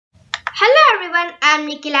Hello everyone, I am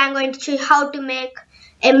Nikhil. I am going to show you how to make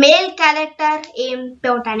a male character in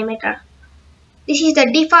Pivot Animator. This is the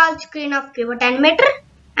default screen of Pivot Animator.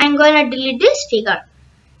 I am going to delete this figure.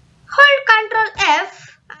 Hold Ctrl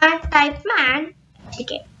F and type man.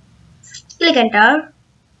 Okay. Click enter.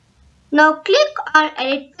 Now click on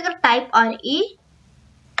edit figure type or E.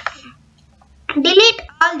 Delete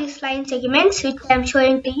all these line segments which I am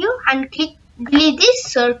showing to you and click delete this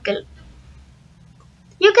circle.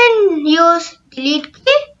 You can use delete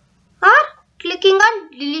key or clicking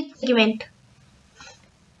on delete segment.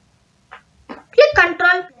 Click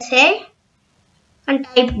Ctrl plus A and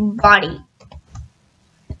type body.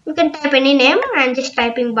 You can type any name. I am just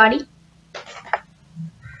typing body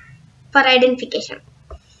for identification.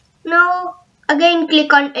 Now again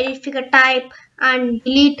click on edit figure type and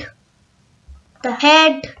delete the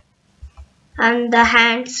head and the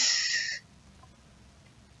hands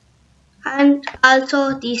and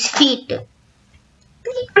also these feet.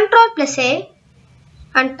 Click Ctrl plus A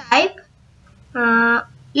and type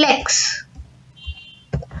legs.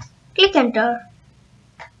 Click enter.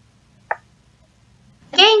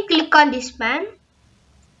 Again click on this man.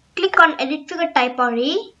 Click on edit figure type or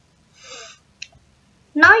E.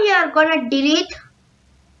 Now you are gonna delete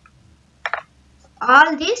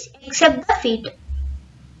all this except the feet.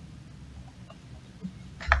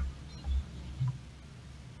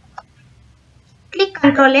 Click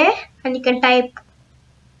Ctrl A and you can type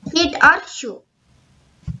feet or shoe.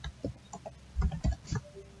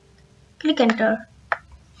 Click enter.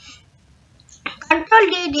 Ctrl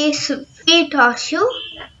D this feet or shoe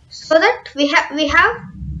so that we have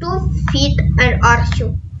 2 feet and or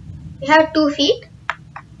shoe. We have 2 feet.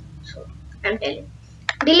 So I'm telling.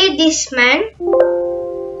 Delete this man.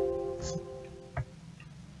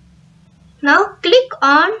 Now click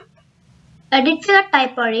on edit figure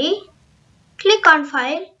type or E. Click on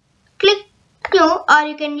file. Click new or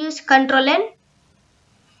you can use Ctrl N.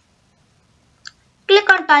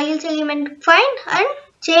 Click on toggle segment find and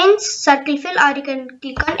change circle fill or you can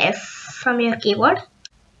click on F from your keyboard.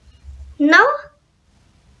 Now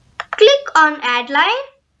click on add line.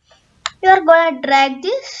 You are going to drag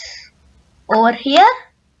this over here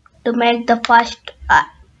to make the first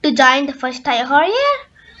to join the first eye over here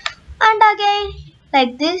and again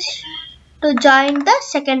like this to join the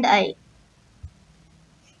second eye.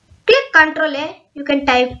 Click Ctrl A. You can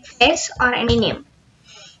type face or any name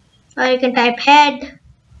or you can type head,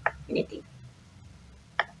 anything.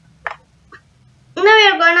 Now we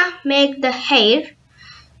are gonna make the hair.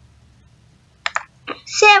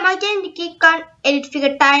 Same again, click on edit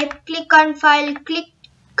figure type, click on file, click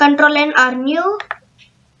Ctrl N or new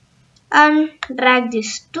and drag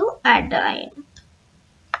this to add the line.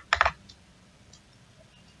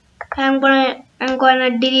 I'm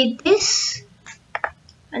gonna delete this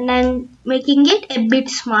and I'm making it a bit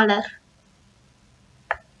smaller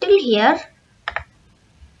till here.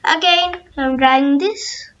 Again I'm dragging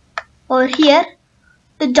this over here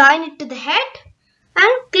to join it to the head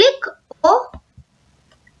and click O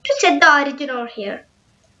to set the origin over here.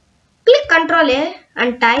 Click Ctrl A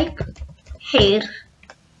and type hair.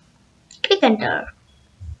 Click enter.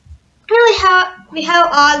 Now we have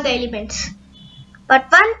all the elements, but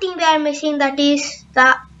one thing we are missing, that is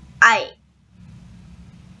the eye.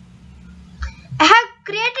 I have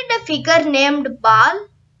created a figure named ball.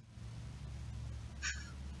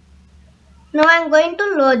 Now I am going to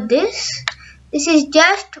load this. This is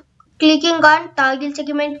just clicking on toggle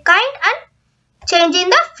segment kind and changing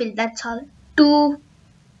the fill. That's all.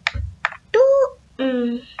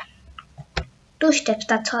 Two steps.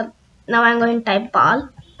 That's all. Now I'm going to type ball.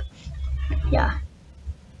 Yeah.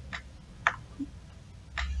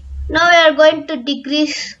 Now we are going to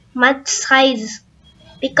decrease much size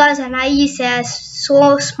because an eye is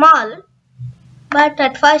so small. But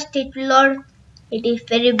at first it will load. It is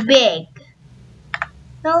very big.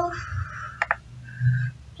 Now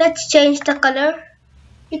let's change the color.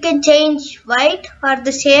 You can change white or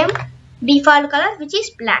the same default color, which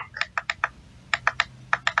is black.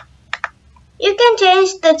 You can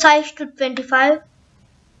change the size to 25.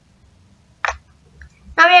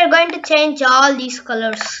 Now we are going to change all these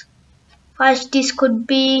colors. First, this could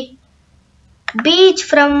be beach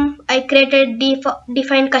from I created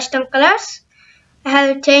define custom colors. I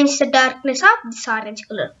have changed the darkness of this orange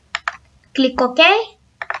color. Click OK.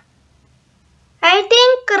 I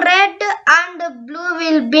think red and blue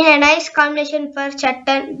will be a nice combination for shirt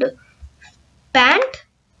and pant.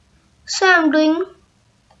 So I am doing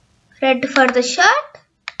red for the shirt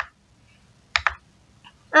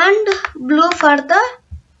and blue for the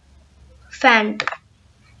pant.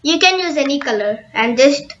 You can use any color and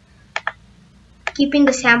just keeping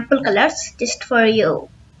the sample colors just for you.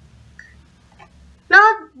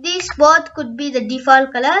 Now these both could be the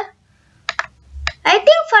default color. I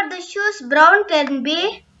think for the shoes brown can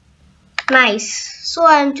be nice. So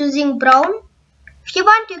I am choosing brown. If you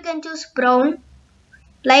want you can choose brown,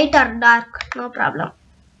 light or dark, no problem.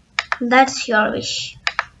 That's your wish.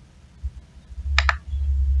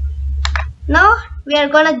 Now we are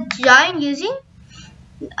gonna join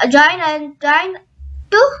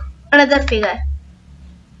to another figure.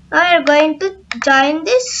 Now we are going to join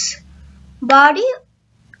this body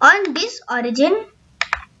on this origin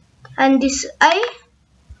and this eye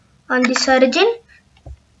on this origin,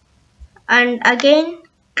 and again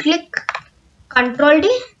click Ctrl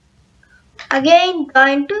D, again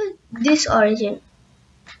join to this origin.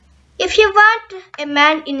 If you want a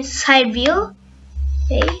man in side view,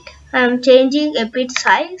 wait, I am changing a bit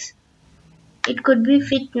size. It could be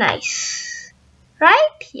fit nice,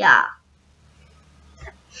 right? Yeah.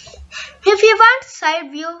 If you want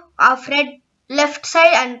side view of left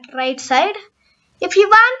side and right side, if you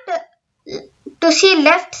want to see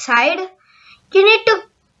left side, you need to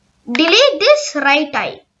delete this right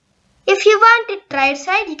eye. If you want it right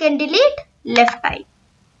side, you can delete left eye.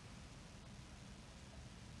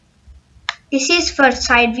 This is for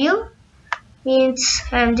side view, means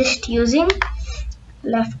I am just using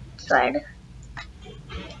left side.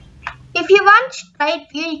 If you want right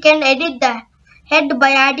view, you can edit the head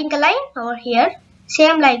by adding a line over here,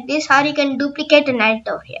 same like this, or you can duplicate and add it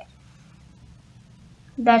over here.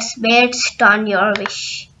 That's based on your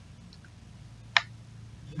wish.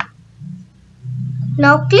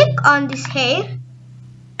 Now click on this hair,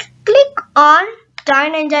 click on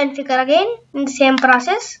join and join figure again in the same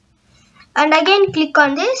process, and again click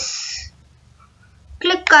on this,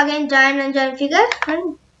 click again join and join figure,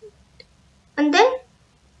 and then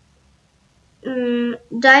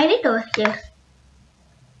join it over here.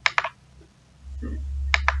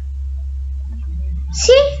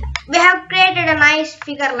 See, we have created a nice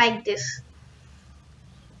figure like this.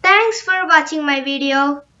 Thanks for watching my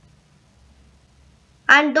video.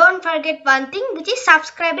 And don't forget one thing, which is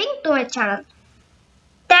subscribing to my channel.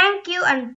 Thank you and